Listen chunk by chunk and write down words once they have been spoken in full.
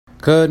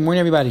Good morning,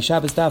 everybody.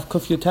 Shabbos daf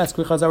kuf yud tes.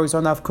 Quick chazar. We saw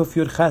daf kuf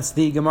yud ches.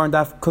 The Gemara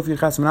daf kuf yud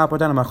ches. Manal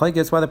portan machlekes.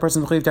 Guess why the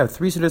person believes to have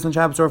 3 sudas on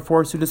Shabbos or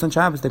 4 sudas on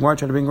Shabbos? The Gemara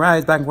tried to bring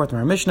rise back and forth from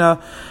our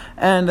Mishnah,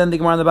 and then the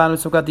Gemara on the bottom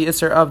still got the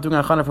isser of doing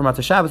a chana for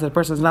Matzah Shabbos. The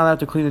person is not allowed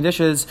to clean the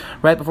dishes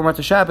right before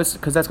Matzah Shabbos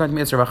because that's going to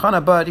be isser of a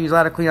chana, but he's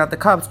allowed to clean out the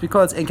cups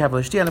because in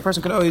kaval shtia, and the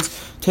person could always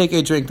take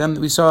a drink. Then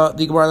we saw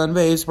the Gemara on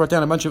base brought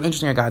down a bunch of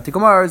interesting agahati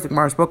Gemaras. The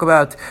Gemara spoke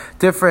about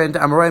different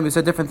amoraim. We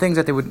said different things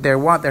that they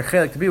want their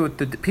chelik to be with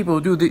the people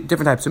who do the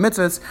different types of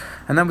mitzvahs,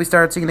 and then we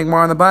started seeing the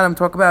Gemara on the bottom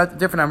talk about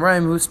different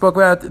Amoraim who spoke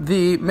about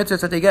the mitzvahs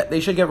that they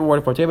should get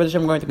rewarded for. Today, but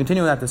I'm going to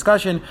continue that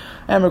discussion,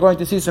 and we're going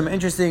to see some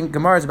interesting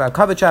Gemaras about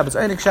Kavod Shabbos,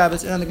 Einik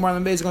Shabbos, and the Gemara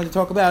on the base is going to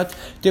talk about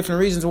different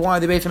reasons why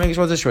the Beit HaMikdash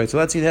was destroyed. So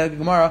let's see the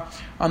Gemara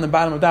on the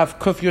bottom of Daf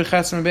Kuf Yud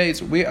Ches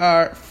Beis. We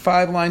are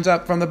 5 lines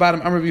up from the bottom.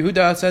 Amar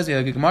Yehuda says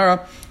the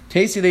Gemara.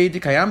 Teisile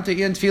Kayamta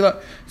Ian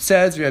Tefillah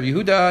says Rabbi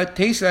Yehuda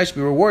Teisile should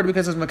be rewarded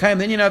because of Makayim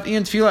the Indian of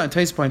Ian Tefillah, and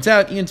Tais points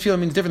out Ian Tefillah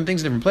means different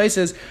things in different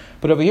places,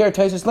 but over here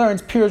Tais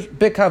learns pure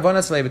big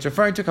Kavana slave. It's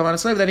referring to Kavana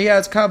slave that he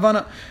has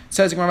Kavana.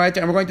 Says right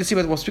there, and we're going to see,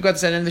 but we'll speak about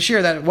this at the end of the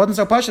year that it wasn't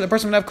so pasha. The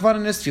person would have Kavana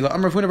in his Tefillah.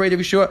 Amar Funa Brei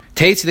Yeshua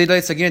Teisile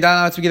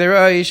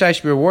I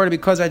should be rewarded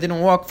because I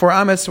didn't walk 4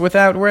 Amos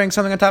without wearing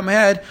something on top of my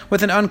head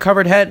with an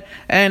uncovered head.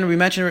 And we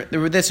mentioned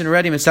this in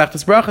already in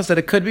Masechtas Brachos that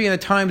it could be in the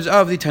times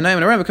of the Tanaim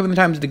and Aram, it could be in the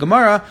times of the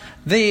Gemara,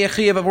 the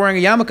chiyuv of wearing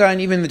a yarmulke,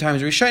 and even in the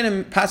times of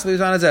Rishonim, possibly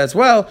on as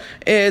well,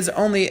 is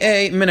only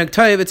a minig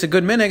tayv. It's a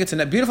good minig, it's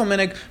a beautiful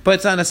minig, but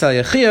it's not necessarily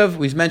a chiyuv.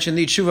 We've mentioned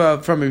the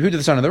tshuva from Yehuda,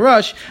 the son of the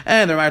Rosh,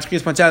 and the Rav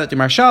points out that the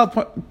Marshal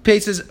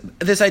places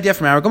this idea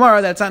from our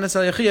Gemara that it's not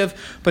necessarily a chiyuv,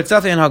 but it's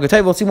definitely an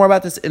hagatayv. We'll see more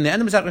about this in the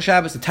end of Masechtas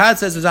Shabbos. The Tad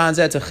says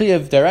it's a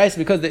chiyuv derais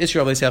because the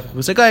Isra of Leisech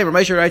Chusagay,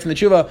 Ramesha writes in the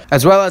tshuva,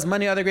 as well as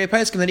many other great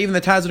poskim, that even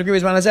the Taz would agree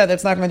with Manazet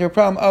that's not going to be a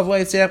problem of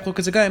Leisech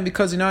Chusagay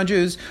because the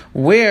non-Jews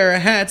wear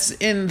hats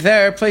in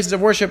their places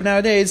of worship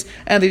nowadays,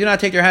 and they do not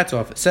take their hats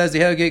off. It says the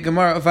Helgate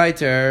Gemara of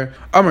Viter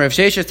Amar if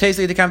Sheshes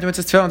Tasty the Kamta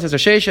Mitzvah Tefillin says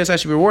Sheshes I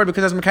should be rewarded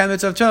because as Mekayim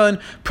Mitzvah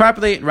Tefillin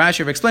properly.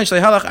 Rashi explains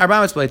Shlei Halach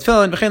Arba Mitzvah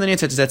Tefillin B'chein L'Nyin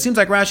says that seems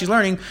like Rashi's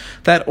learning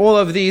that all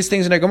of these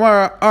things in the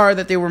Gemara are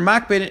that they were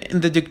makbid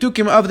in the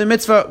dikdukim of the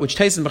mitzvah, which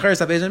Taisin B'cher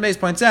Sabez and Beis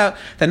points out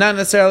that not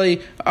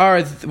necessarily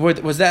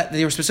was that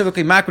they were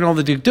specifically makbid on all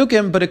the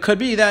dikdukim, but it could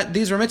be that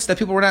these were mitzvahs that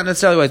people were not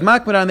necessarily always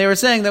makbid on. They were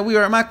saying that we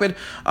were makbid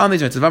on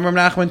these mitzvahs. Amar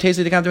Nachman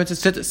Tasty the Kamta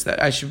Mitzvah Tzitzis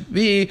that I should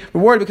be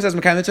rewarded because as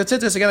Mekayim Mitzvah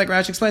Tzitzis, again like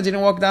Rashi explains, he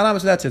didn't walk down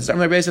Amos, so that's it. So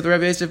Rabbi Yosef, the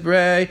Rabbi Yosef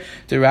Brei,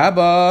 the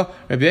Rabba,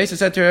 Rabbi Yosef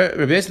said to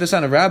Rabbi Yosef, the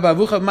son of Rabba,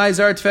 Vuchav Mai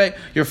Zar Tfei,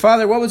 your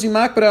father, what was he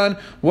makbid on?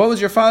 What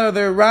was your father,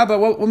 the Rabba,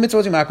 what mitzvah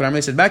was he makbid on?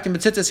 He said, back in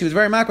B'tzitzis, he was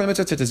very makbid on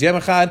mitzvah Tzitzis. Yom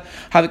Echad,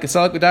 Havik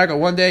Esalik B'darga,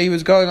 one day he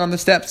was going on the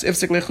steps,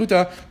 Ifsik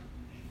Lechuta,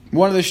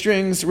 one of the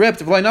strings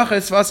ripped, and he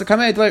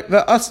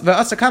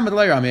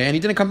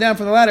didn't come down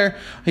from the ladder,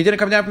 he didn't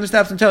come down from the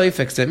steps until he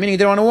fixed it, meaning he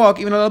didn't want to walk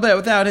even a little bit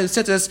without his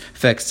tzitzis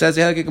fixed. Says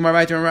the Helgik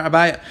Gemara Vayter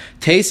Rabbi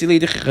Teisili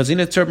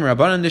Chazina Tzurb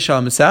Rabbanan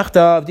Dishal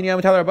Mesachta of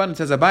Diniyam Tal Rabbanan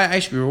says Abai I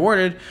should be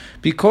rewarded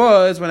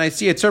because when I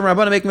see a Tzurb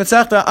Rabbanan make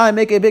Mesachta, I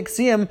make a big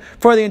siyum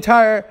for the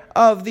entire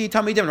of the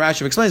Talmidim.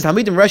 Rashi explains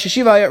Talmidim Rosh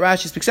Hashiva.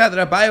 Rashi speaks out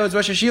that Abai was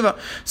Rosh Hashiva.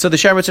 So the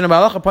Sharatzin of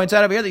Halacha points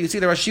out over here that you see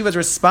the Rosh Hashiva is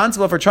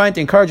responsible for trying to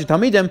encourage the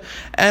Talmidim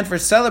and for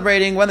celebrating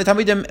when the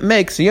Talmidim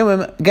make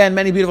siyumim. Again,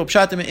 many beautiful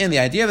pshatim in the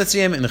idea of the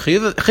siyum, in the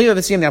chiyuv of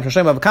the siyum. The Amshel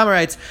Shem Bava Kama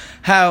writes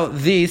how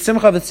the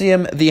simcha of the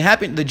siyum,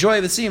 the joy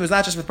of the siyum, is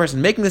not just for the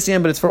person making the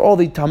siyum, but it's for all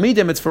the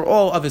Talmidim, it's for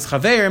all of his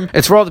chaverim,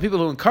 it's for all the people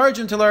who encourage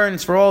him to learn,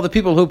 it's for all the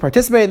people who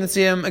participate in the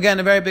siyum. Again,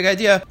 a very big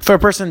idea for a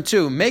person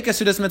to make a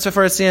sudas mitzvah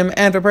for a siyum,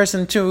 and for a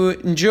person to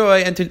enjoy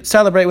and to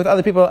celebrate with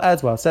other people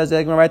as well. Says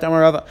the Gemara right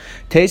Amar Rava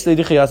Teis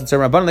Lidichiyas and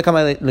Rabbanan the Kama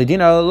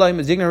Ledina Loim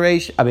Zigna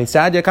Reish Abei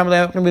Sadia Kama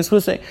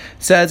Le'Chusay.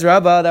 Says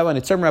Rabba that when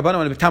it's certain Rabbanan,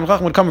 when the Talmud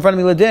Chacham would come in front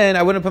of me Ledin,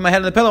 I wouldn't put my head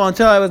on the pillow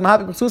until I was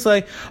Mahapik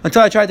B'Susay,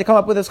 until I tried to come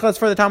up with this chutz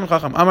for the Talmud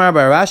Chacham. Amar Rabba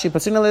Rashi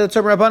Pasina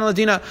Le'Tzurb Rabbanan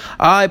Ledina.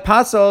 I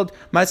puzzled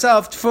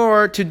myself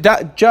to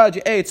judge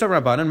a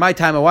Tzurb Rabbanan. My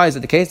time, why is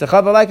it the case? The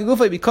Chava like a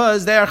Gufay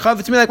because they are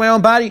Chav to me like my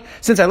own body.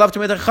 Since I love to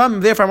make the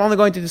Chacham, therefore I'm only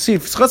going to see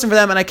chutzim for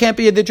them, and I can't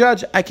be the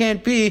judge. I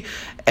can't be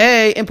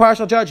a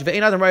impartial judge.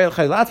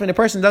 When a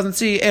person doesn't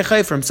see a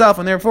chay for himself,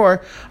 and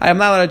therefore I am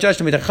not allowed to judge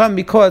to mitacham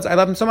because I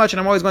love him so much, and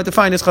I'm always going to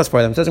find his chas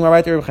for them. Says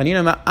right there,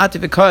 Chanina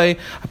Atifikoy,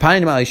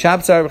 Apanim Ali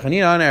Shabsar,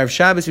 Chanina on Erev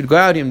Shabbos, you'd go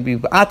out, you'd be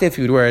atif,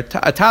 you'd wear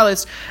a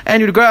talis,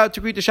 and you'd go out to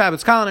greet the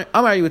Shabbos calendar.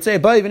 Amar, you would say,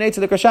 Boy, even to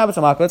the Shabbos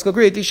Amak, let's go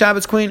greet the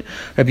Shabbos queen.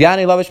 Rabbi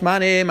Yani Lavish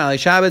Mani, Ali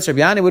Shabbos, Rabbi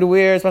Yani would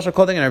wear special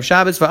clothing on Erev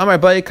Shabbos, for Amar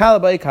Boy Kala,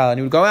 and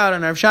he would go out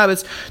on Erev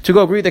Shabbos to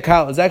go greet the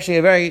Kala. It's actually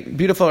a very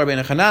beautiful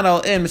Rabbeinu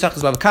Chananel in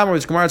Masechtas Bava Kama,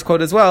 which Gemara's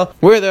quote as well,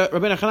 where the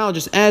Rabbeinu Chananel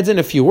just adds in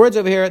a few words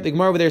over here. The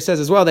Gemara over there says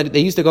as well that they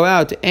used to go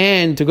out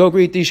and to go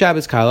greet the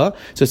Shabbos Kala.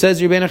 So it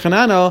says Rabbeinu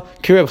Chananel,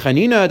 Kirab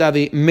Chanina,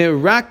 Davi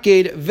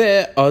meraked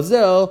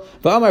ve'azel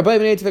v'amar bay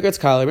b'nei tefeketz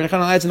kala. Rabbi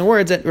Chananel adds in the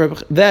words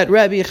that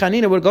Rabbi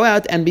Chanina would go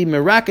out and be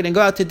meraked and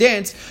go out to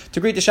dance to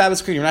greet the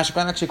Shabbos Kohen. Rashi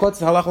actually quotes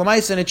the halach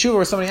l'maisa in a tshuva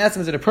where somebody asked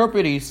him, is it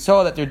appropriate? He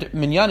saw that they're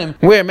minyanim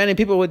where many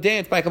people would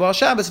dance by Kabbalah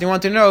Shabbos, and he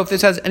wanted to know if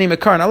this has any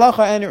makar in halacha.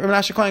 And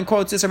Rashi Kohen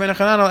quotes this Rabbi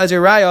Chananel as a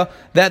raya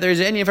that there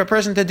is any for a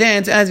person to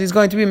dance as he's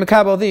going to be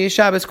Makabel the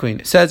Shabbos Queen.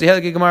 It says the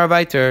Helgi Gemara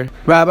Viter.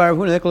 Rabbi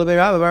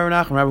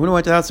Ravuna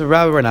went to the house of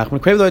Rabbi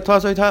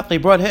Nachman. They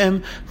brought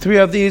him 3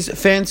 of these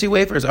fancy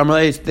wafers.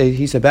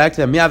 He said back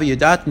to them,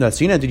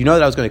 did you know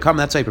that I was going to come?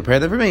 That's how you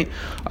prepared them for me.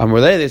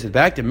 They said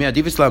back to him,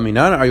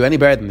 are you any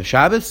better than the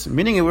Shabbos?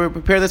 Meaning we would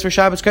prepare this for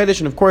Shabbos Kodesh,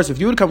 and of course if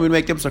you would come we would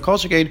make them so kol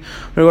shekain,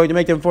 we're going to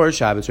make them for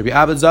Shabbos. Rabbi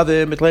Abba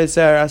Zavim,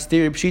 Mitleiser,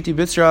 Astiri, Pshiti,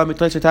 Bitsra,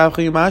 Mitleiser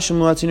Tavchi, Mashim,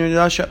 Latinir,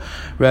 Nidasha.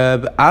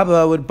 Rabbi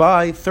Abba would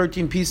buy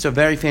 13 pieces of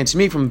very fancy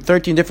meat from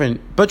 13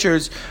 different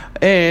butchers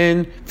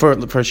and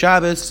for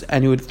Shabbos,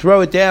 and he would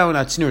throw it down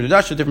at Tzniur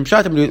Nidasha, different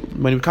pshatim.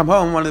 When he would come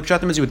home, one of the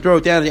pshatim is he would throw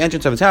it down at the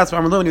entrance of his house.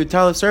 And he would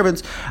tell his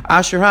servants,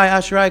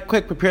 Asherai,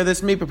 quick, prepare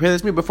this meat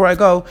before I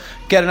go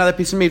get another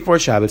piece of meat for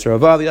Shabbos.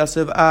 Rabbi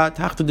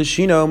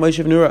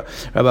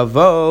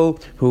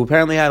Avo, who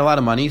apparently had a lot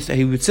of money, so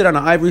he would sit on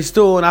an ivory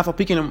stool, and after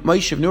peeking at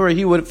Moshe Nura,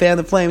 he would fan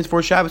the flames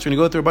for Shabbos. When you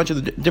go through a bunch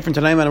of the different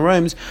Tanaim and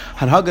Rooms,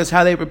 Hanhagas,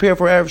 how they prepare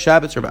for Erev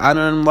Shabbos. Rabbi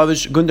Anan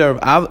Lavish Gundar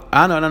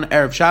Anan on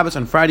Erev Shabbos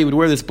on Friday would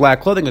wear this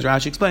black clothing, as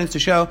Rashi explains, to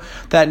show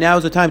that now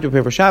is the time to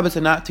prepare for Shabbos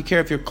and not to care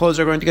if your clothes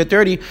are going to get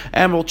dirty,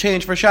 and will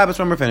change for Shabbos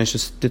when we're finished.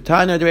 The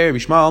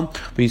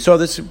we saw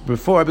this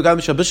before. The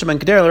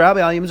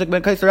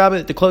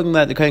clothing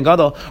that the Kohen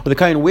Gadol or the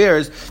Kohen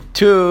wears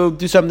to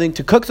do something,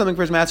 to cook something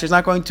for his master, is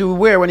not going to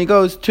wear when he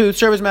goes to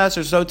serve his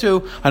master. So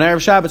too, on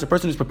Erev Shabbos, a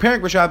person who's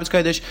preparing for Shabbos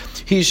Kodesh,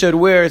 he should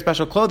wear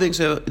special clothing,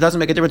 so it doesn't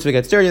make a difference if it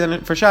gets dirty.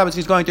 Then for Shabbos,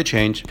 he's going to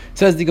change.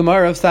 Says the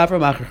Gemara of Safra,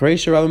 Rabbi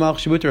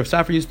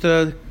Safra used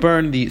to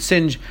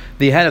singe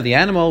the head of the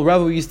animal.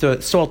 Rav used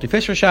to salt the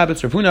fish for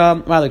Shabbos. Rav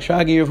Huna, Malik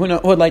Shragi, Rav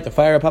Huna would light the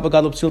fire. Papa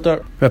Gadol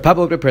Psilta. Rav Papa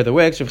would prepare the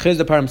wicks. Rav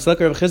Chizda Param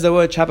Slicker. Rav Chizda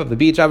would chop up the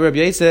beech. Rav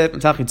Yosef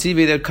and Tachi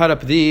Tzivi, they would cut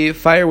up the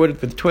firewood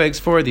with the twigs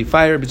for the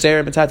fire.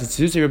 B'zer, B'tzat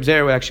Tzuzi, Rav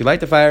Zer would actually light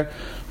the fire.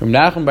 From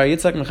Nachum Bar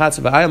Yitzchak,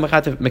 Mechatzav V'ayel,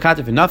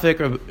 Mekatev and Nafik,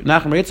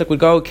 Nachum Bar Yitzchak would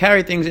go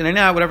carry things in and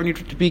out, whatever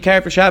needed to be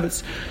carried for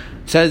Shabbos.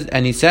 Says,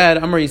 and he said,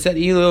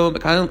 Ilu,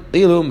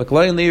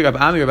 Mekloinli, Rab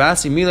Ami, Rab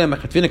Asi, Mila,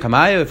 Mechatvina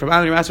Kamaya. If Rab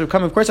Ami, Rab Asi would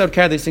come, of course I would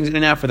carry these things in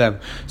and out for them.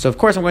 So of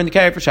course I'm going to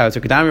carry it for Shabbos. So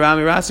Kedami, Rab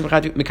Ami, Rab Asi,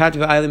 Mekativ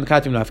V'ayel,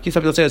 Mekativ Nafik.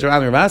 Some people say it's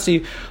Rab Ami, Rab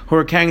Asi who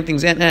are carrying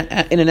things in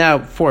and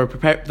out for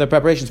the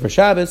preparations for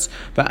Shabbos.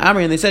 But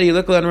Amri, and they said,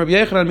 Yilu, and Rab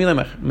Yechanan, Mila,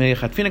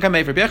 Mechatvina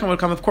Kamaya. If Rab Yechanan would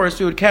come, of course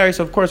we would carry.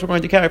 So of course we're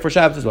going to carry for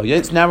Shabbos as well.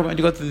 Now we're going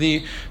to go through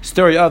the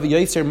story of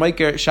Yosef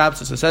Meiker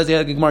Shabbos. So it says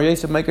the Gemara,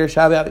 Yosef Meiker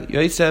Shabbos.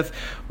 Yosef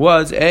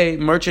was a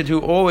merchant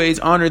who always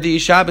honored the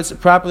Shabbos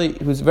properly.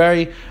 He was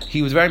very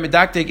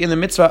medactic in the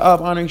mitzvah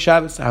of honoring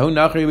Shabbos. There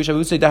was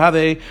a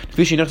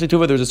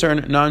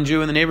certain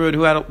non-Jew in the neighborhood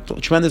who had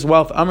tremendous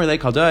wealth.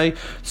 A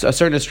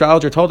certain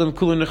astrologer told him,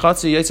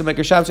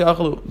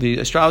 the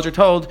astrologer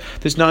told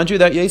this non-Jew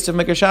that Yosef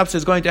Meker Shabbos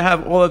is going to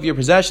have all of your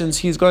possessions.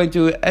 He's going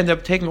to end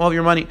up taking all of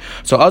your money.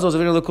 So he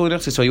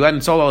went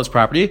and sold all his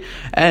property,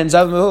 and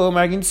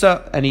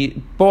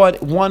he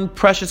bought one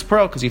precious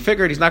pearl because he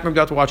figured he's not going to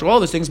be able to watch all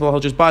these things, but he'll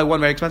just buy one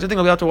very expensive thing.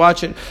 He'll be able to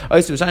watch it. So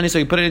he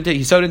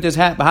sewed it into his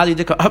hat. When he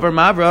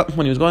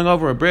was going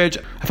over a bridge,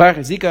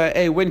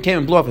 a wind came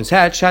and blew off his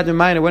hat.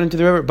 Went into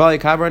the river.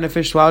 And a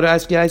fish swallowed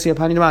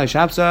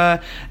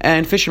it.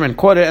 And fishermen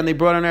caught it, and they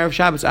brought on Erev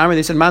Shabbos.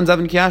 They said,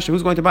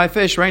 who's going to buy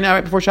fish right now,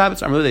 right before Shabbos?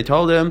 They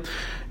told him,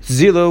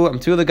 Zilu, I'm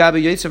to the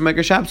Gabi Yosef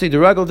Meker Shabbos. The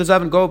Ruggle does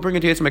have go bring it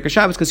to Yosef Meker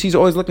Shabbos because he's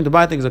always looking to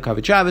buy things like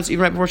Kavod Shabbos,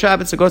 even right before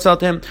Shabbos. So go sell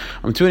to him.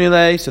 I'm to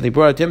Nile. So they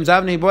brought it to him.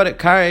 Zavni, he bought it.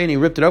 Kare, and he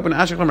ripped it open.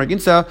 Ashach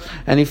Marginsa,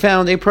 and he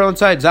found a pearl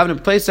inside.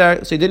 Zavni placed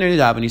there. So he didn't need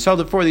it. And he sold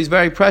it for these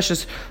very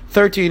precious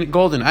 13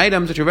 golden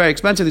items, which are very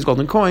expensive. These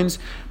golden coins.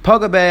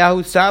 Pagabe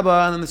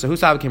Ahusaba, and then this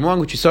Ahusaba came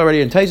along, which you saw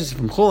already in Taisus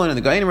from Chulin, and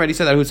the Gain already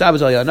said that Ahusaba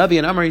is Aliyah Navi,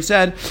 and Amar he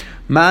said,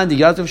 Man,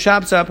 the Yazav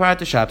Shabsa, Parat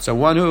Shabsa.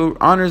 One who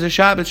honors a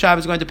Shabbos,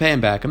 Shabbos is going to pay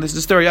him back. And this is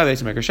the story of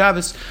Yosef Meker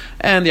Shabbos.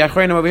 And the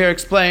Achronim over here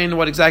explain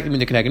what exactly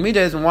the Keneged Midah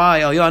is and why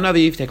Eliyahu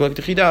Navi, if you take a look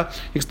at the Chida,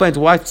 he explains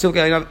why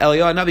Eliyahu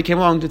Navi came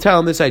along to tell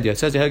him this idea. It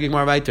says the Helgi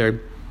Gemara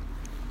weiter.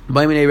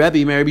 Why the rich people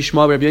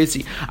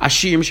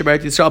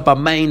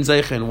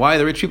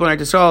in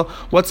Eretz Yisrael?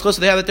 What's close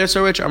to they have that they're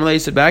so rich? Amalei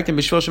said back to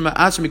Bishvil Shema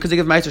Aser because they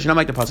give Meiser. Shema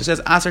like the pasuk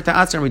says Aser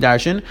to Aser and we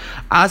darshan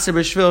Aser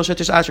Bishvil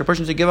Shetish Aser. A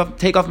person should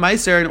take off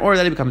Meiser in order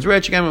that he becomes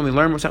rich. Again, when we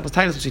learn Moshe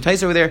Tainus, we see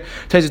Taisa over there.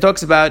 Taisa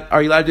talks about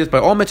are you allowed to do this by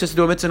all mitzvahs to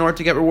do a mitzvah in order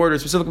to get reward, or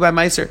specifically by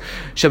Meiser?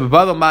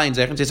 Shebabavel Mayin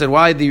Zech. And they said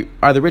why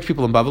are the rich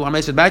people in Bavel?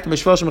 Amalei said back to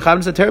Bishvil Shema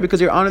Chavim said Torah because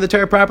they honor the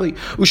Torah properly.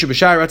 Usha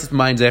B'Shar Ratzis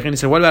Mayin Zech. And he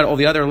said what about all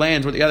the other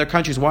lands, what the other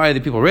countries? Why are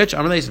the people rich?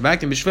 Amalei said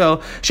back to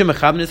Bishvil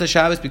Shemachabin is the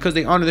Shabbos because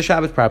they honor the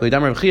Shabbos properly.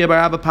 Damar Reb Chia bar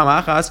Abba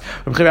Pamachas.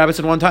 Reb Chia Rabbi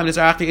said one time, "This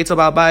Achti Eitzel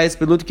Bal Bayis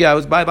Belutki." I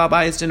was by Bal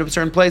Bayis in a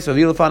certain place. Of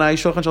Yilafanai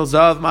Shulchan Shel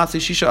Zav Matzi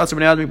Shisha Atzer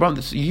Bnei Adam Yibram.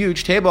 This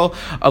huge table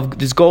of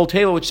this gold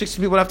table which 60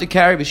 people would have to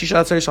carry.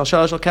 Vishisha Atzer Shel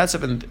Shel Shel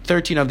Kesef, and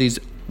 13 of these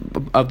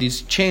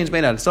these chains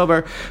made out of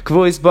silver,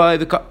 kavois by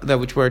that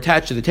which were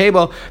attached to the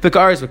table. The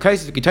cars, the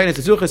kaisis, the kitainis,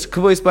 the zuchas,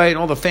 kavois by, and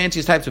all the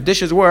fanciest types of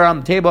dishes were on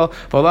the table.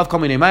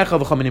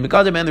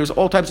 And there was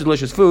all types of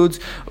delicious foods.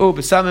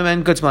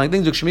 And good smelling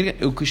things. When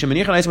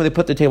they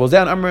put the tables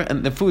down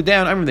and the food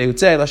down, they would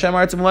say, and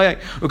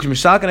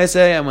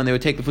when they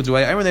would take the foods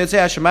away, they would say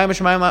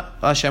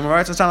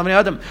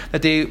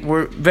that they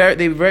were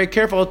very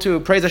careful to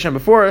praise Hashem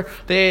before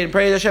they ate and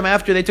praise Hashem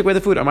after they took away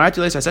the food. I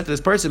said to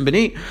this person,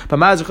 B'ni,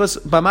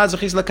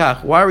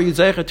 why were you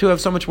zeicha to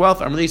have so much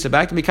wealth? He said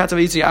back to me,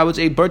 I was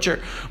a butcher.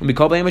 When we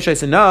called I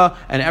said no,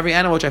 and every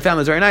animal which I found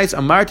was very nice.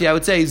 Amarti, I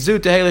would say zu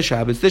tehele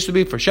Shabbos. This should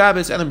be for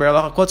Shabbos, and then then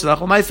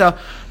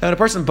when a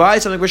person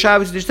buys something for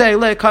Shabbos, you say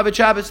le kavod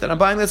Shabbos, that I'm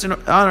buying this in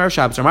honor of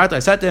Shabbos. Amarti, I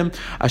said to him,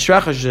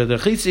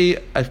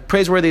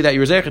 praiseworthy that you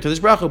were zeicha to this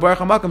bracha, baruch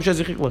hamakam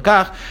shezich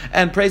lekach,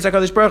 and praise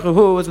HaKadosh Baruch Hu,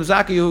 who was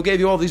Mizaki, who gave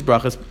you all these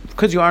brachas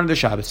because you honor the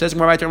Shabbos. It says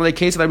more right there, the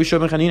case of Rabbi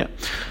Shimon ben Chanina.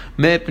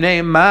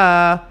 Mipnei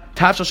ma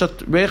the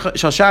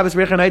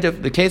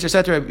case are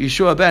said to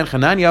Yeshua ben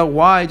Chananya,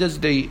 why does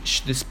the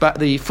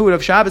food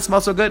of Shabbos smell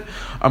so good?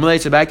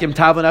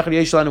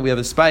 We have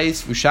a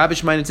spice,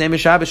 its name is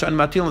Shabbos,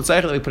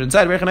 that we put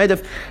inside,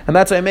 and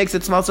that's why it makes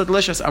it smell so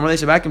delicious. Let me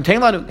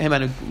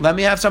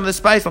have some of the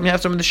spice, let me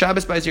have some of the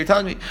Shabbos spice you're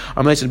telling me.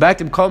 Whoever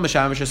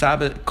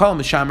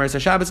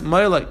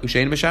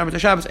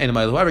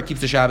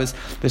keeps the Shabbos,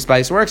 the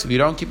spice works. If you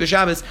don't keep the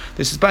Shabbos,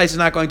 this spice is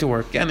not going to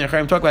work. Again, the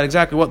Chaim talk about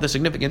exactly what the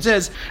significance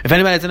is. If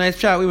anybody has a nice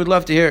shot, we would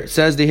love to hear. It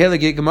says the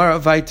Hilagi Gemara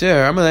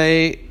Vaiter.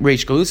 Amalei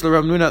Reish Galus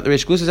Rav Nuna. The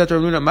Reish Galus is at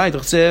Rav Nuna.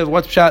 Ma'idchsev.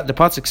 What shot the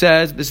pasuk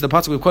says? This is the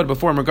pasuk we've quoted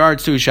before in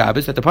regards to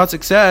Shabbos. That the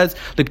pasuk says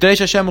L'Kdeish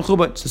Hashem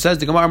Mechubat. So it says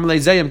the Gemara Amalei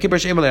Zayim Kippur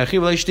Sheim Alei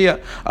Achiv Alei Shtia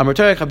Amar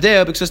Torah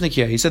Chavdei B'Ksus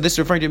Nikia. He said this is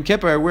referring to Yom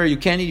Kippur, where you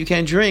can't eat, you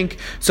can't drink.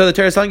 So the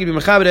Torah is telling you to be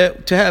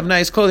mechabedet to have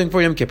nice clothing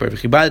for Yom Kippur. The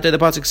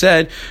pasuk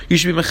said you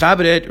should be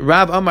mechabedet.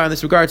 Rav Amar in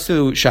this regards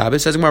to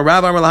Shabbos says Gemara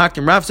Rav Amar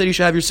Lahaktim. Rav said you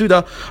should have your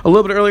Suda a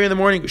little bit earlier in the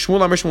morning.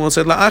 Shmuel Amar Shmuel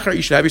said La'achar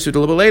you should have your Suda a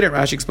little bit later.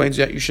 Rashi explains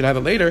that you should have it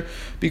later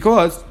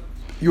because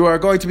you are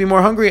going to be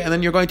more hungry, and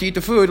then you're going to eat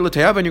the food, and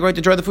you're going to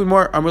enjoy the food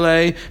more.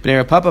 Amalei,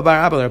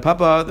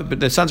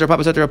 the sons of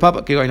Papa said to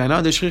Papa,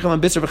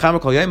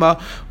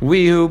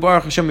 we who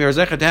Baruch Hashem we are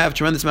zecher to have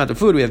tremendous amount of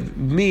food. We have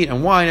meat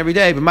and wine every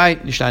day. But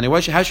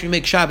how should we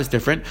make Shabbos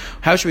different?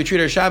 How should we treat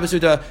our Shabbos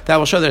Suda that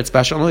will show that it's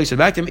special? He said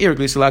back to him, if you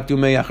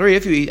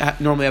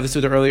normally have the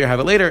Suda earlier, have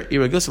it later.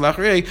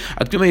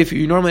 If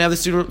you normally have the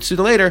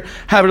Suda later,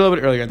 have it a little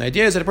bit earlier. And the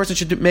idea is that a person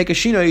should make a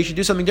shino. You should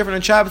do something different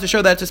on Shabbos to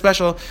show that it's a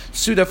special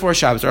Suda for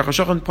Shabbos.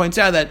 Points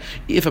out that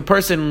if a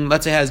person,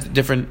 let's say, has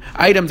different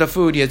items of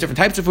food, he has different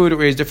types of food, or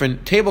he has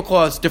different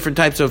tablecloths, different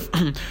types of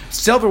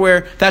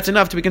silverware, that's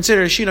enough to be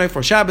considered a shinoi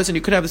for Shabbos, and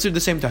you could have the food at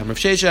the same time. Rav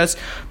Sheshes,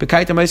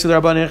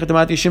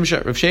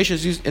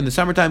 in the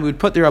summertime, we would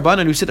put the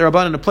Rabbanan, who sit the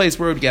Rabbanan in a place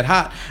where it would get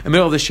hot in the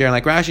middle of the share, and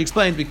like Rashi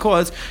explains,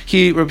 because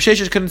Rav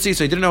Sheshes couldn't see,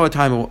 so he didn't know what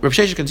time it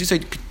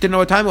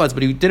was.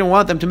 But he didn't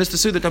want them to miss the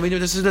Suda, so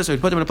he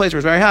put them in a place where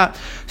it was very hot,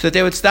 so that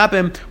they would stop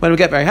him when it would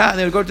get very hot, and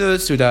they would go to the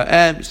Suda.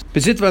 And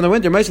in the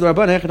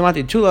winter, he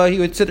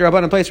would sit the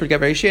Rabban in place where it would get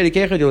very shady.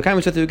 So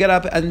they would get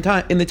up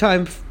in the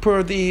time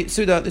for the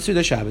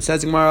Suda Shabbos.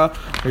 Says Gemara,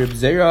 we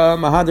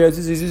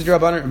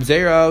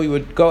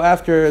would go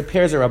after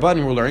pairs of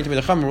Rabbanim who were learning, to be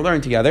the Chum who were learning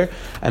together.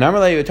 And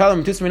Amalei would tell them,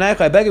 you should not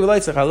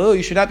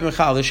be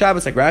mechal the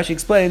Shabbos, like Rashi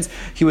explains.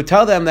 He would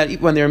tell them that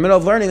when they're in the middle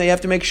of learning, they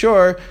have to make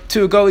sure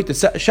to go eat the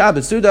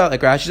Shabbos Suda,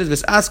 like Rashi says,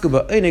 this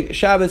askuba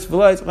Shabbos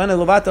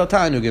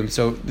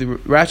So the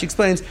Rashi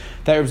explains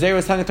that Rav Zera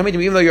was telling the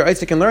Talmidim, even though you're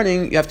Isaac and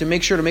learning, you have to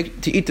make sure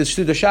to eat the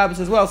Suda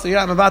Shabbos as well, so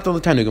you're not mavatal the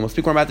Tanugim. We'll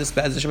speak more about this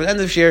at the end of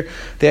this year.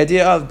 The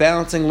idea of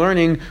balancing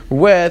learning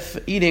with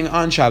eating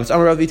on Shabbos.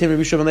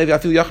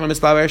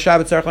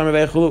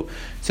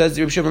 Says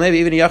Rabbi Shimon Levi,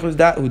 even a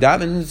Yachid who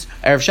davens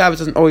Erev Shabbos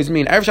doesn't always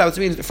mean Erev Shabbos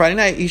means Friday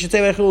night. He should say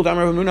Vayechulu.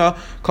 Damar Rav Nuna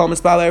call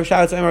Mispal Erev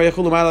Shabbos. Amar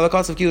Vayechulu Ma'ala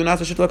V'Kosav Kilu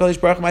Nasa Shutla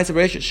Kodesh Baruch Ma'aser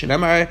Bereishis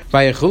Shenamar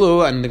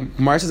Vayechulu, and the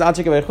Gemara says I'll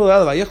take Vayechulu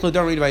Ela Vayechulu.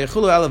 Don't read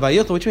Vayechulu Ela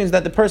Vayechulu, which means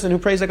that the person who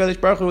prays the Kodesh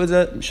Baruch Hu is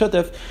a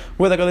shutef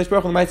with the Kodesh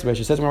Baruch Hu Ma'aser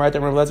Bereishis. Says Gemara right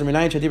there, Rav Lezer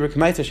Minayin Shadibur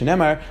K'Ma'aser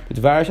Shenemar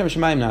B'Dvar Hashem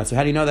Shemayim Nasu.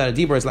 How do you know that a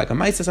dibur is like a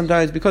ma'aser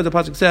sometimes? Because the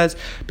pasuk says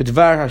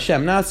B'Dvar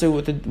Hashem Nasu,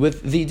 with the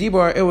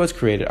dibur it was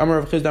created. Amar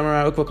Rav Chizda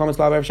Amar Ukva Kol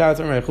Mispal Erev Shabbos.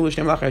 Amar Vayechulu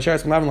Shnei Malach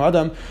Yasharis K'Lavin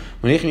L'Adam.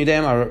 When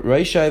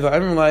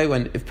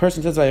if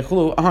person says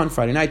Vayechulu on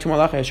Friday night, two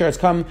Malach Yasharis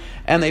come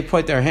and they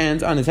put their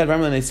hands on his head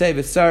and they say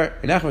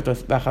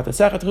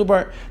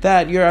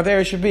that your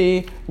aver should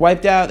be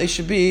wiped out, they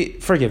should be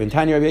forgiven.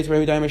 Then on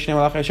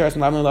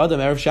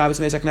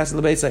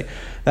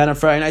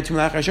Friday night, two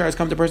Malach Yasharis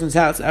come to a person's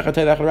house.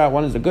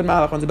 One is a good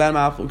malach, one's a bad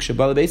malach.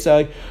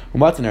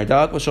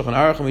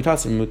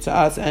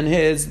 And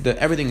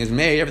everything is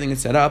made, everything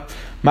is set up.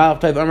 The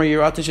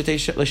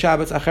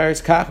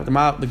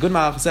good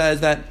malach says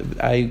that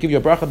I give you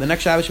a bracha the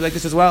next Shabbos, you like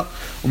this as well.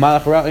 And the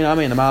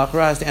malach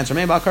has to answer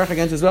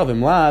against as well.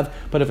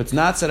 But if it's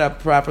not set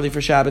up properly for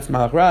Shabbos, the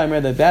bad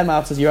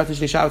malach says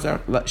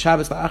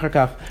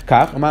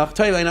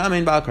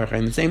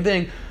and the same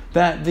thing.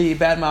 that the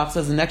bad Mach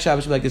says the next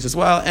Shabbos should be like this as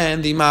well,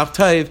 and the Mach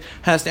Taiv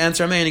has to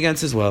answer Amen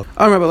against as well.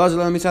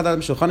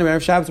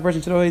 Erev Shabbos, the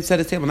person should always set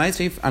his table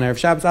nicely. On Erev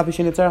Shabbos,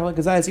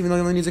 even though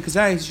he only needs a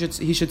kazayis,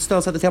 he should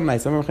still set the table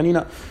nice. The person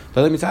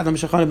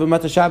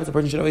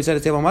should always set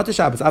his table on Mata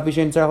Shabbos.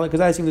 Even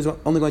though he's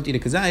only going to eat a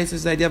kazayis, this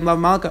is the idea of Lav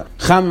Malka.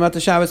 Cham Mata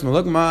Shabbos,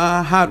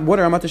 hot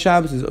water on Mata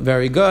Shabbos is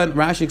very good.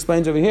 Rashi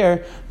explains over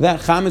here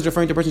that Cham is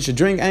referring to a person should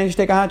drink and he should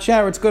take a hot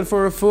shower. It's good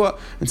for refuah.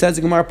 And says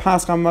the Gemara,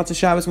 Pas Cham Mata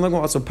Shabbos,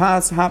 also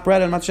Pas, hot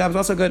bread on Mata Shabbos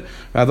also good.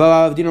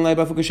 Ravo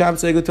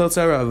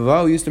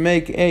used to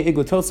make a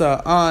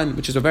iglatilsa on,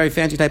 which is a very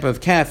fancy type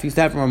of calf used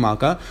to have from a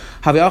malka.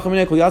 And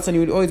you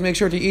would always make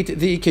sure to eat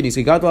the kidneys.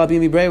 When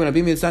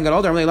Abimi son got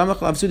older, why do you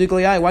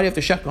have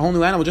to shech the whole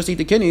new animal? Just eat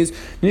the kidneys.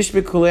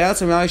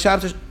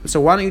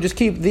 So why don't you just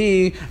keep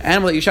the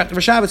animal that you shech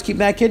for Shabbos, keep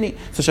that kidney?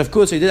 So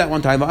he did that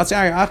one time, and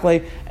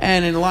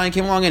then the lion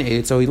came along and ate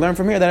it. So he learned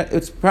from here that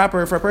it's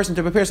proper for a person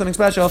to prepare something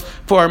special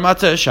for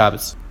Matzah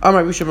Shabbos. A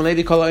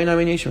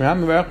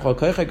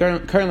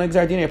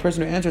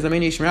person who answers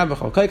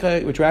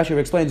which Rashi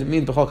explains it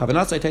means b'chol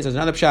kavanasai. It takes as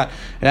another pshat.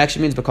 It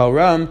actually means b'chol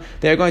ram.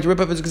 They are going to rip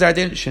up his gzar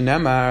din.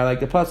 Shenemar, like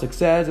the pasuk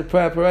says, a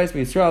prayer price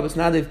b'Yisrael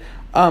b'snadiv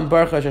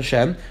Baruch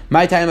Hashem.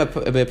 My time a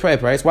prayer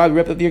price. Why we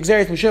rip up the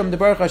exeris mishum the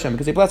Baruch Hashem?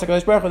 Because they bless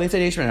HaKadosh Baruch Hu. They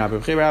say Yishmer Rabbi.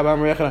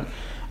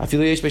 Even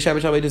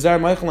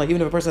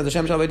if a person has a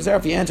Shem Shalvei Desire,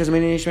 if he answers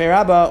Amen Yishmei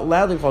Rabba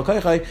loudly,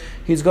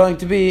 he's going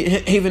to be,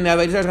 even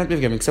Avei Desire is going to be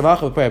forgiven.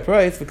 Ksavacha prayer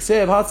price,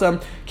 V'ksiv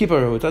Hatzam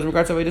Kippur. It doesn't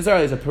regard to Avei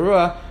Desire. There's a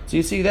Perua. So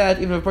you see that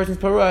even if a person's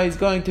Perua, he's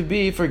going to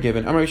be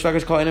forgiven. Amar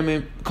Yishlakish call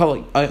Amen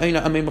B'chol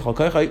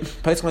Koichai.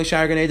 Paismali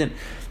Shar Gan Eden.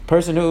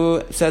 Person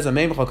who says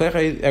Amen B'chol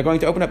Koichai are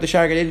going to open up the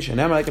Shar Gan Eden.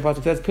 Shenamar, like the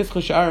pasuk says,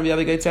 Pischu Shar and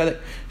V'yavei Geit Tzedek.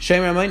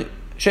 Shem Ramayim.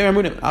 Shem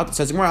Ramunim.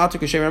 Says Gemara, I'll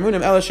take a Shem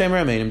Ramunim, Ela Shem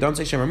Ramainim. Don't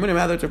say Shem Ramunim,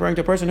 rather it's referring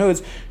to a person who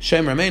is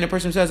Shem Ramain, a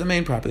person who says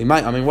Amen properly.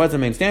 What does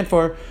Amen stand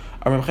for?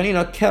 Aram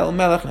Chanina, Kel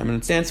Melech.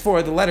 It stands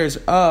for the letters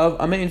of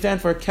Amen stand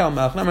for Kel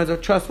Melech. It's a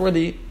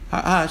trustworthy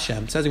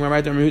Hashem. Says Gemara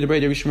right there, Mehuda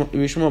Breder, Rishmol,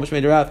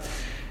 B'Shmei Derav.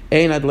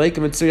 Ein ad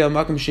leikum etzriel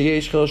makom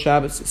sheyesh chil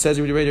Shabbos. It says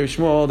in Rebbe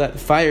Shmuel that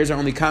fires are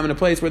only common in a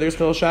place where there's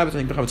chil Shabbos. I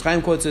think the Chavetz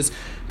Chaim quotes this.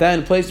 That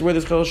in places where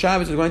there's chil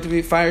Shabbos is going to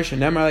be fire.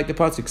 Shenemar, like the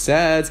pasuk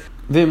says.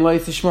 Vim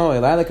leis Shmuel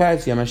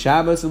elalakayis yom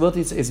Shabbos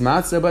ultis is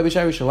matzah by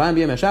b'shar Yerushalayim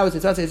b'yom Shabbos.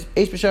 It's eish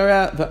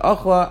b'shara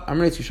ve'achla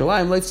amritz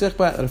Yerushalayim leis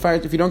sichba. The fire,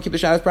 if you don't keep the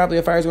Shabbos properly,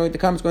 a fire is going to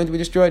come. It's going to be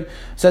destroyed. It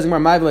says Gemara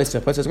my leis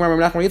sichba. It says Gemara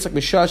Menachem Yitzchak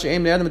b'shash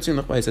aim le'adam etzim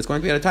l'chleis. It's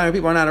going to be at a time where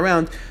people are not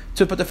around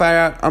to put the fire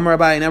out. Amar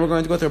Abai. Now we're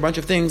going to go through a bunch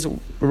of things, a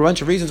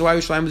bunch of reasons why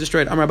Yerushalayim was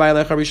destroyed. Amar Abai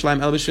lecha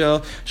Yerushalayim el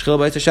b'shil shchil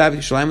b'ayis Shabbos.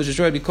 Yerushalayim was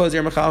destroyed because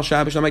they're mechal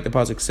Shabbos. Like the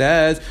pasuk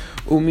says,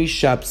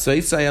 umishap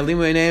soisay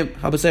alimu eneim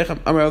habasechem.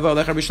 Amar Avo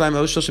lecha Yerushalayim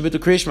el b'shil shabitu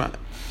krishma.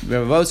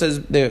 Avo says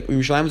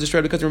Yerushalayim was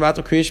destroyed because of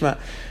Rabato Krishma.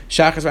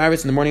 Shachas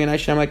V'Aretz in the morning and night.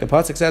 Shem, like the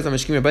pasuk says,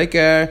 Amashkim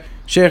Yebayker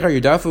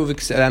Shecher Yudafu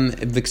V'Ksiv, and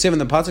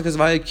the pasuk is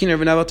V'Kiner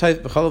V'Navel Taif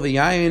V'Chol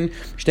V'Yayin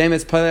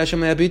Shtemetz Palei Hashem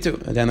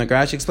Le'Abitu. And then the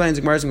Rashi explains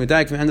the Gemara from the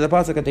end of the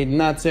pasuk that they did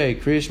not say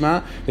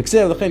Krishma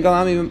V'Ksiv L'Chin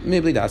Galami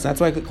Mibli Das. That's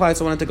why Klai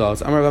still wanted to go.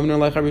 So Amar Ravnu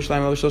Lecha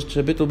Yerushalayim L'Shul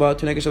Shabitul Ba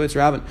Tunekei Shavitz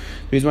Rabban.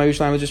 The reason why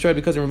Yerushalayim was destroyed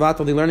because of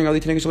Rabato, the learning of the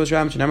Tunekei Shavitz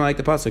Rabban. Shenamar, like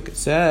the pasuk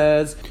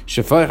says,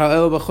 Shafayich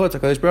Ha'el B'Chutz.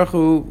 HaKadosh Baruch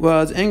Hu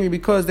was angry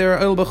because they were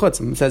El B'Chutz.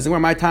 It says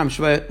my time.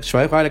 Why was the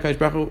Kadosh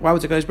Baruch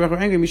Hu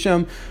angry?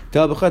 Mishum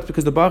Del B'Chutz,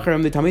 because the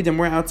Bacharim, the Talmidim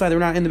were outside; they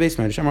were not in the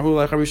basement. That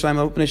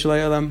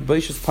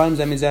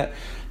means that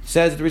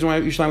says that the reason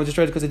why Yerushalayim was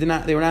destroyed is because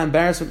they were not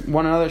embarrassed with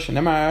one another.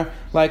 Shenemar,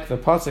 like the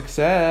pasuk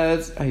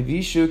says, that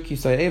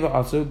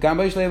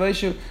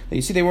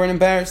you see they weren't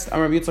embarrassed. That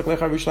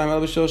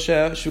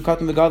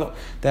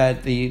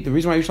the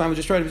reason why Yerushalayim was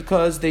destroyed is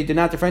because they did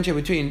not differentiate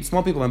between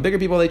small people and bigger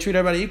people. They treat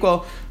everybody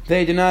equal.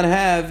 They were not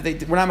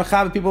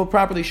mechaber people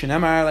properly.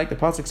 Shenemar, like the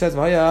pasuk says,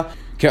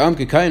 the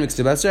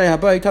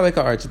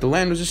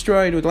land was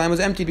destroyed, the land was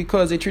empty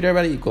because they treated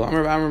everybody equal. They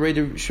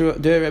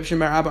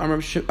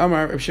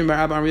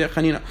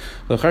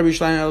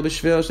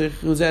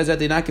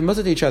not give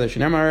muzzle to each other.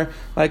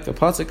 Like the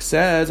pasuk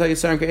says,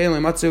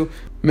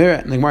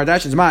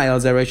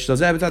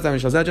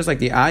 just like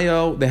the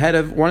aisle, the head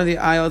of one of the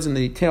aisles and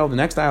the tail of the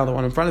next aisle, the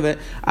one in front of it.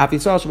 The Klai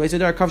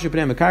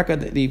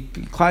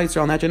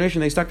Yisrael in that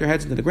generation, they stuck their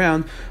heads into the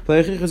ground.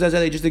 They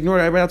just ignored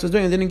what everybody else was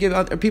doing and didn't give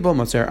other people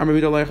mutzar. Rabbi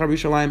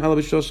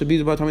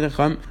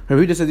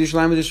says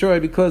Yerushalayim was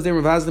destroyed because they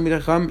were vazed the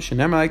midacham.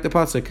 Shenemar, like the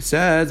pasuk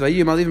says, they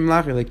were vazed the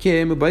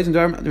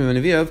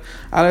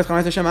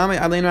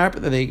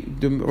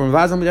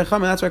midacham,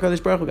 and that's why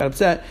Kadosh Baruch Hu got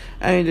upset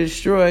and he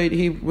destroyed.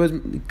 He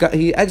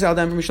exiled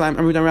them from Yerushalayim.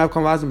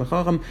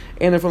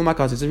 And they're full of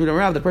makas. It says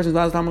Rav, the person who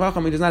vazed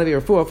Tamacham, he does not have a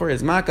refuah for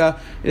his makkah.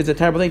 It is a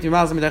terrible thing to be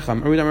vazed the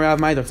midacham.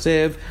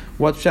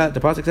 What the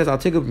pasuk says, Al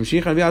tigu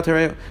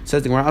b'Mashiach.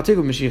 Says the Gemara, Al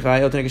tigu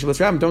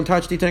b'Mashiach. Don't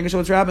touch the Tanakh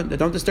Shabbat Rabbin.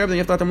 Don't disturb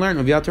them. You have to let them learn.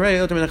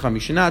 You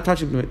should not touch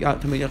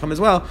them as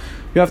well.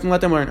 You have to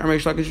let them learn. Rabbi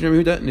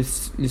Yehuda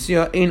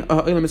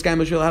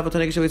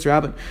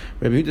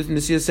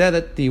Nisia said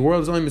that the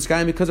world is only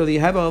miskayim because of the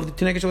heva of the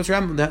Tanakh Shabbat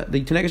Rabbin. The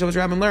Tanakh Shabbat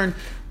Rabbin learned.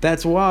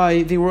 That's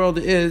why the world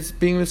is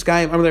being this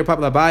guy. What about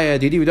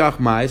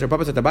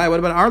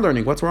our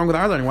learning? What's wrong with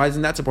our learning? Why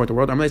doesn't that support the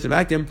world? You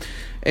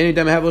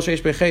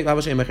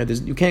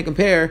can't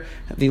compare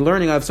the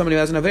learning of somebody who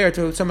has an aver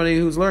to somebody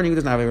who's learning who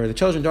doesn't have aver. The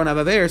children don't have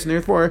avers, and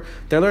therefore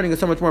their learning is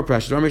so much more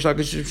precious. We are not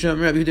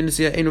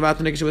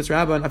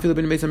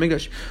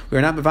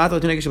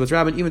mevatel to negish with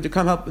Rabban, even to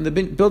come help in the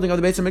building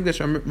of the Beis Hamikdash.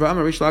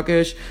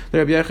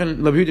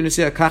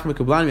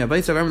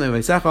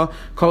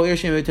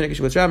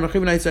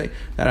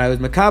 That I was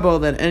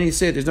makabel that any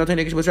city there's no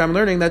negish with Rabban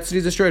learning, that city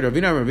is destroyed.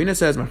 Ravina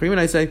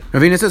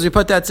says we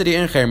put that city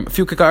in Cherem. A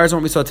few kikars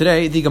what we saw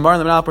today. The Gemara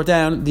in the Menal brought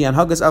down the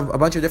anhagas of a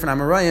bunch of different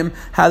Amoraim,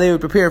 how they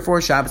would prepare for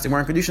Shabbos. The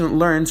Gemara Kedushin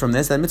learns from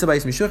this that mitzvah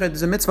is mishuchet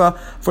is a mitzvah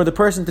for the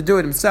person to do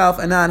it himself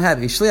and not have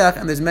a shliach.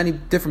 And there's many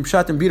different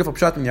pshatim, beautiful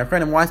pshatim in the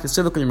Achronim. Why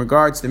specifically in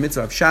regards to the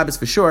mitzvah of Shabbos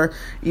for sure?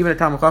 Even a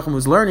Talmud Chacham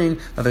was learning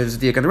that there's a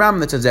diak in the Rambam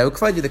that says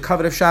the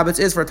covet of Shabbos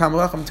is for a Talmud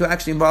Chacham to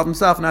actually involve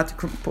himself, not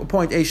to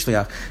appoint a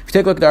shliach. If you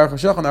take a look at the Aruch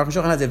HaShulchan, the Aruch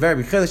HaShulchan has a very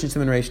big chiddush in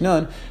Siman Reish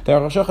Nun. The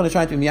Aruch HaShulchan is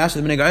trying to be miyash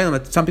the Bnei Ga'elim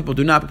that some people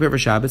do not prepare for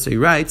Shabbos. So he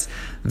writes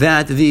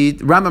that the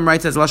Rambam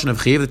writes as a lashon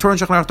of chiyuv. The Torah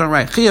and Shulchan Aruch don't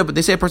write chiyuv, but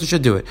they say a person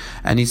should do it.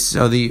 And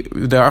so the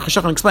Aruch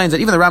HaShulchan explains that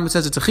even the Rambam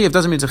says it's a chiyuv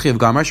doesn't mean it's a chiyuv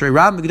gamar.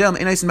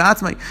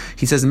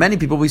 He says many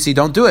people we see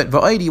don't do it.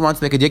 He wants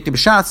to make a dikta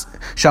b'shatz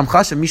sham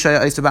chashav misha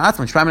ya'isa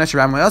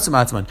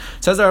ba'atzman.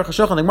 Says the Aruch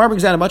HaShulchan, the Gemara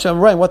brings down a bunch of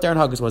Amoraim what their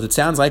anhagas was. It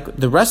sounds like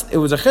the rest, it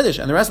was a chiddush,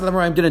 and the rest of the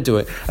Amoraim didn't do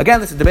it. Again,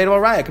 this is debatable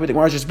raya. The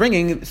Gemara is just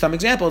bringing some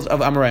examples of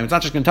Amoraim. It's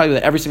not just going to tell you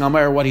that every single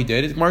Amor what he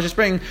did. The Gemara is just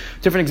bringing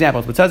different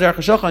examples. But says the Aruch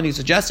HaShulchan, he's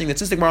suggesting that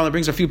since the Gemara only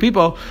brings a few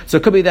people, so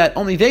it could be that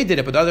only they did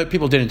it, but the other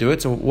people didn't do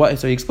it. So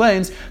he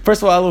explains.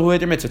 First of all, who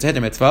had their mitzvah? It's a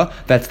heter mitzvah.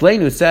 That's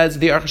Leinu says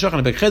the Aruch HaShulchan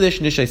a big chiddush.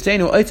 Nishay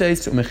seinu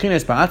oitzes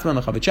umechines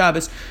ba'atzman lechavit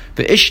Shabbos.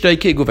 The ishtay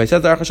kigufay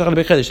says the Aruch HaShulchan a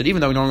big chiddush that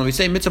even though we normally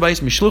say mitzvah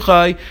ba'is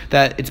mishluchai,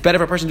 that it's better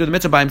for a person to do the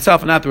mitzvah by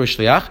himself and not through a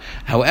shliach.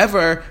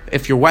 However,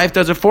 if your wife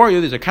does it for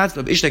you, there's a concept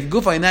of ishtay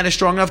kigufay, and that is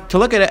strong enough to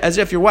look at it as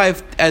if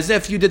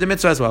you did the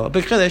mitzvah as well. A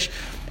big chiddush.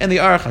 And the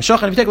Aruch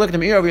HaShulchan, if you take a look at the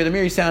Meir over here, the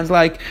Meir sounds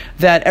like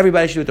that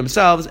everybody should do it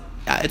themselves.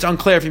 It's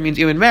unclear if he means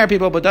even married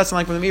people, but that's not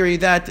like from the Meiri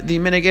that the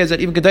minig is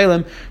that even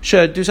Gedalim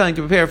should do something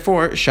to prepare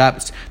for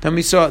Shabbos. Then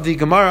we saw the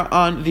Gemara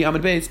on the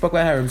Amud Beis spoke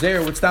about how Reb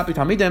Zeir would stop the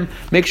Talmidim,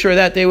 make sure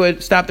that they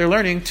would stop their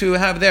learning to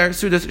have their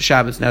Sudas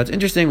Shabbos. Now it's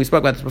interesting, we spoke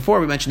about this before,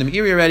 we mentioned the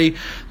Meiri already,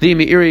 the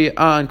Meiri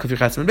on Kufir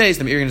Chatz Amud Beis,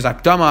 the Meiri in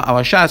Zakdama, Al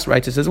Hashas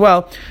writes this as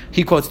well.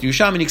 He quotes the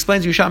Yusham and he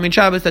explains the Yusham in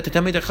Shabbos that the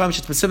Talmid Chacham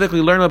should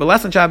specifically learn a little bit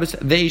less on Shabbos.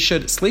 They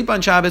should sleep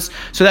on Shabbos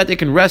so that they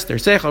can rest their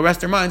seichel,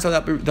 rest their mind, so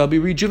that they'll be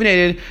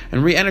rejuvenated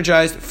and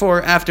re-energized for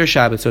after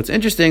Shabbos. So it's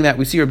interesting that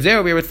we see Reb Zeir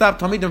over here would stop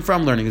Talmidim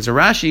from learning. There's a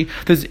Rashi,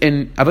 this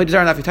in Avodah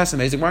Zarah Nafi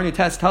Testament, the Gemara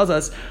test tells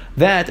us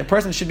that a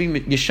person should be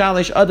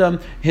Yishalish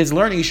Adam, his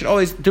learning, he should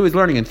always do his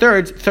learning in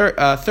third he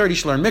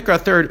should learn Mikra,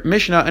 third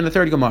Mishnah, and the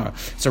third Gemara.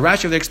 So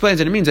Rashi over there explains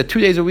that it means that 2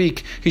 days a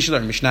week he should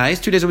learn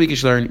Mishnahs, 2 days a week he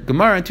should learn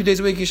Gemara, and 2 days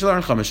a week he should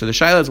learn Chumash. So the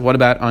Shaila is, what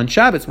about on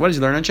Shabbos? What does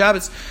he learn on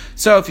Shabbos?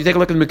 So if you take a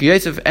look at the Mikra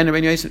Yosef and the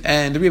Rebbeinu Yosef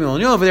and the Rebbe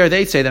Elaniel over there,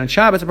 they say that on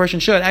Shabbos a person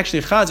should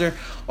actually chazer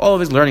all of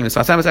his learning. The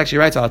Sfas Emes actually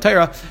writes al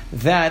Torah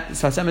that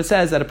Sfas Emes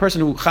says that a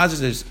person who chazes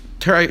his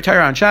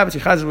Torah on Shabbos, he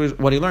chazes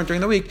what he learned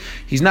during the week,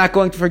 he's not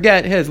going to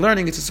forget his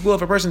learning. It's a school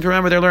for a person to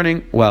remember their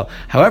learning well.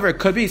 However, it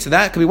could be, so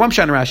that could be one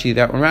pshat in Rashi,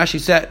 that when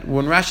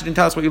Rashi didn't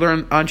tell us what you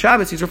learned on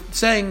Shabbos, he's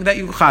saying that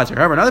you chazer.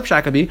 However, another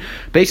pshat could be,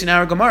 based in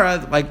our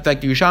Gemara, like the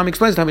Yusham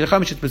explains, the Talmid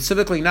Chacham should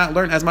specifically not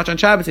learn as much on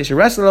Shabbos, they should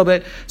rest a little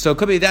bit. So it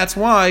could be that's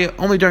why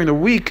only during the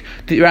week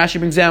the Rashi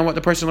brings down what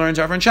the person learns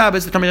over on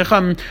Shabbos, the Talmid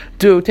Chacham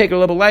do take it a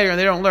little lighter and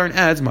they don't learn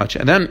as much.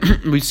 And then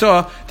we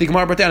saw the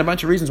Gemara brought down a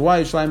bunch of reasons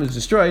why Yerushalayim is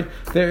destroyed.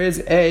 There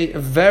is a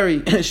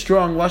very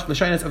strong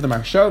lashiness of the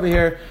Maharsha over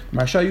here. The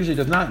Maharsha usually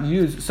does not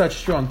use such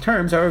strong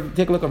terms. However,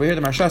 take a look over here.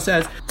 The Maharsha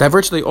says that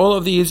virtually all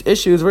of these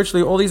issues,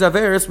 virtually all these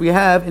averes we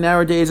have in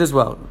our days as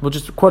well. We'll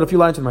just quote a few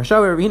lines from the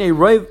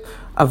Maharsha.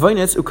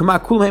 Avonis ukama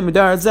kulheim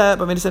midar zeh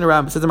b'minis in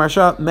Aram. Says the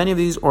Maharsha, many of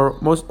these, or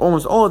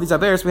almost all of these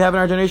averes we have in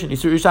our generation.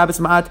 Yisuri Shabbos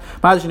ma'at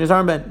ma'adish in his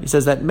armband. He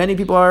says that many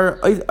people are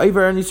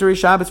over in Yisuri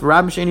Shabbos.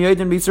 Rab Misheni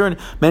Yodim b'Yisurin.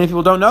 Many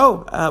people don't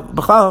know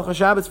b'chal Hochas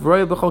Shabbos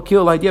v'roy b'chol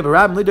kil l'idea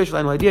b'Rab Lidosh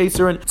l'idea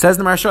Yisurin. Says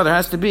the Maharsha, there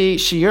has to be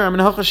shiurim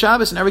and Hochas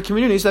Shabbos in every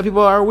community so that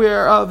people are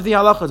aware of the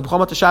halachas. B'chol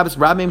Mata Shabbos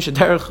Rabim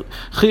shederech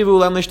chivu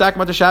l'am l'ishtak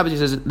Mata Shabbos. He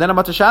says then on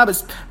Mata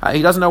Shabbos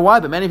he doesn't know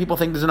why, but many people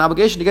think there's an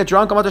obligation to get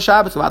drunk on Mata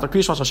Shabbos.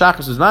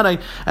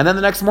 And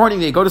then the next morning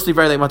they go to sleep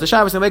very late Mata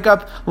Shabbos and wake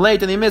up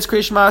late and they miss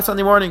Kriyat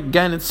Sunday morning.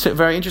 Again, it's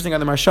very interesting how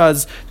the Maharsha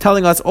is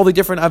telling us all the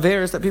different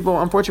averes that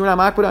people unfortunately are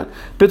not makbid on.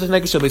 Bitul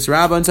Nekesh Beis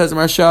Rabban says the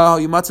Maharsha,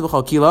 Yumatzu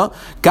B'chol Kila.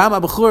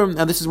 Gama B'chur,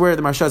 and this is where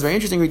the Maharsha is very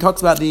interesting. He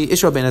talks about the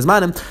issue of Ben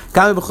Azmanim.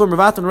 Gama B'chur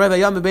Mevatan Reva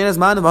Yam Ben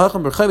Azmanim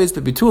V'Hacham B'Chavis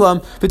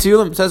B'Bitulam.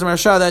 Says the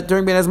Maharsha that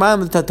during Ben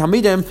Azmanim the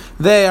Talmidim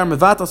they are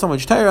Mevatal so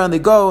much Torah and they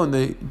go and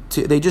they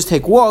just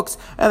take walks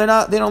and they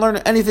don't learn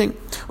anything.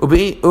 Who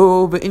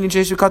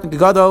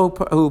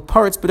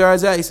parts B'Dar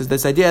He says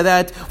this idea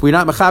that we're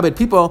not mechabed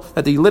people,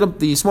 that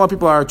the small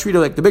people are treated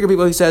like the bigger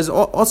people. He says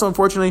also,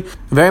 unfortunately,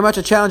 very much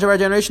a challenge of our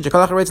generation.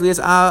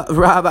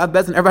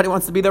 Everybody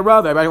wants to be the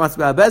Rav. Everybody wants to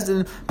be a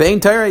Bezdin. Bein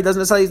Torah, he doesn't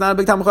necessarily, he's not a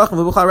big Talmid Chacham.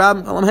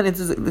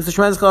 It's a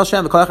tremendous Chal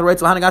Hashem.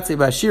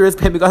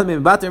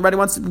 Everybody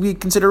wants to be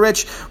considered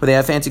rich, where they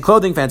have fancy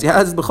clothing, fancy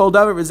houses. People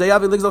are going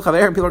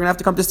to have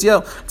to come to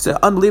steal. It's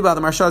unbelievable.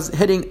 The Maharsha is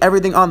hitting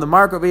everything on the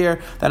mark over here.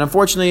 That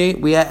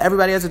unfortunately,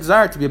 everybody has a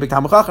desire to be a big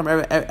Talmid Chacham,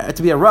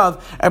 to be a Rav.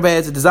 Everybody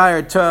has a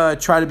desire to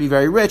try to be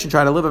very rich and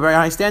try to live a very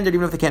high standard,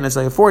 even if they can't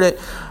necessarily afford it.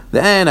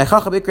 Then he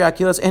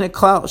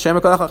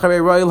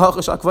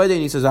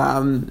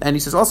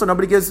says also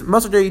nobody gives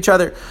mustard to each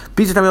other.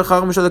 He says we don't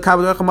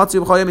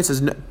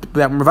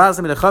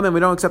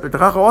accept the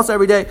techacha also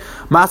every day.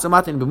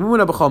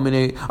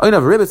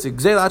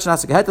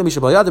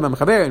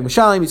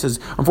 He says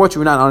unfortunately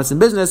we're not honest in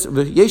business.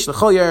 This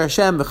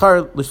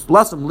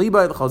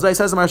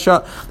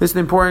is an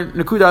important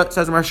Nakuda,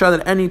 says Maharsha,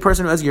 that any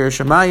person who has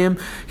Yiras Shamayim,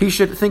 he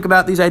should think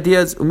about these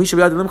ideas, and he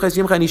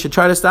should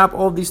try to stop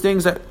all these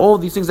things that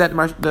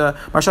the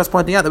Maharsha is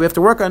pointing out that we have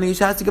to work on. He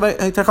has to give a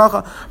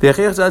techacha.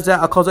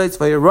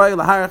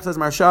 Says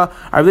Maharsha,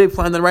 I really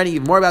plan on writing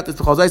even more about this.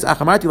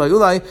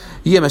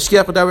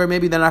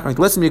 Maybe they're not going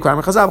to listen to me.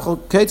 Again, the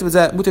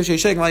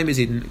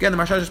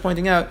Maharsha is just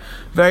pointing out,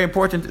 very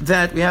important,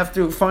 that we have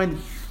to find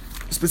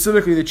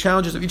specifically the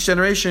challenges of each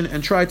generation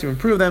and try to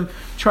improve them,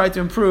 try to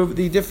improve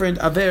the different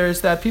averes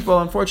that people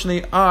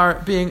unfortunately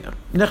are being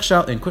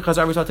nechshal in. Quick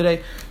chazar we saw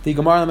today, the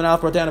Gemara and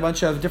Alf brought down a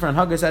bunch of different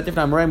haggis that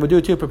different Amoraim would do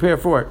to prepare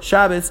for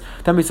Shabbos.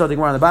 Then we saw the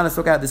Gemara on the bottom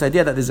look at this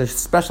idea that there's a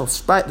special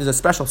spice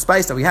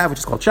that we have which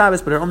is called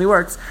Shabbos, but it only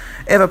works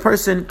if a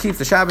person keeps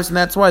the Shabbos, and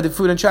that's why the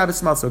food on Shabbos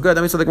smells so good.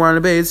 Then we saw the Gemara on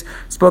the base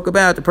spoke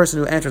about the person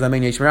who enters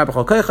Amen Yesh Merab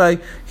B'chol Keichai.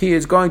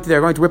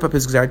 They're going to rip up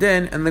his Gzar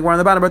Din, and the Gemara on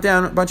the bottom brought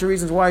down a bunch of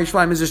reasons why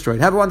Yerushalayim is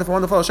destroyed. Have a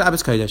wonderful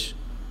Shabbos Kodesh.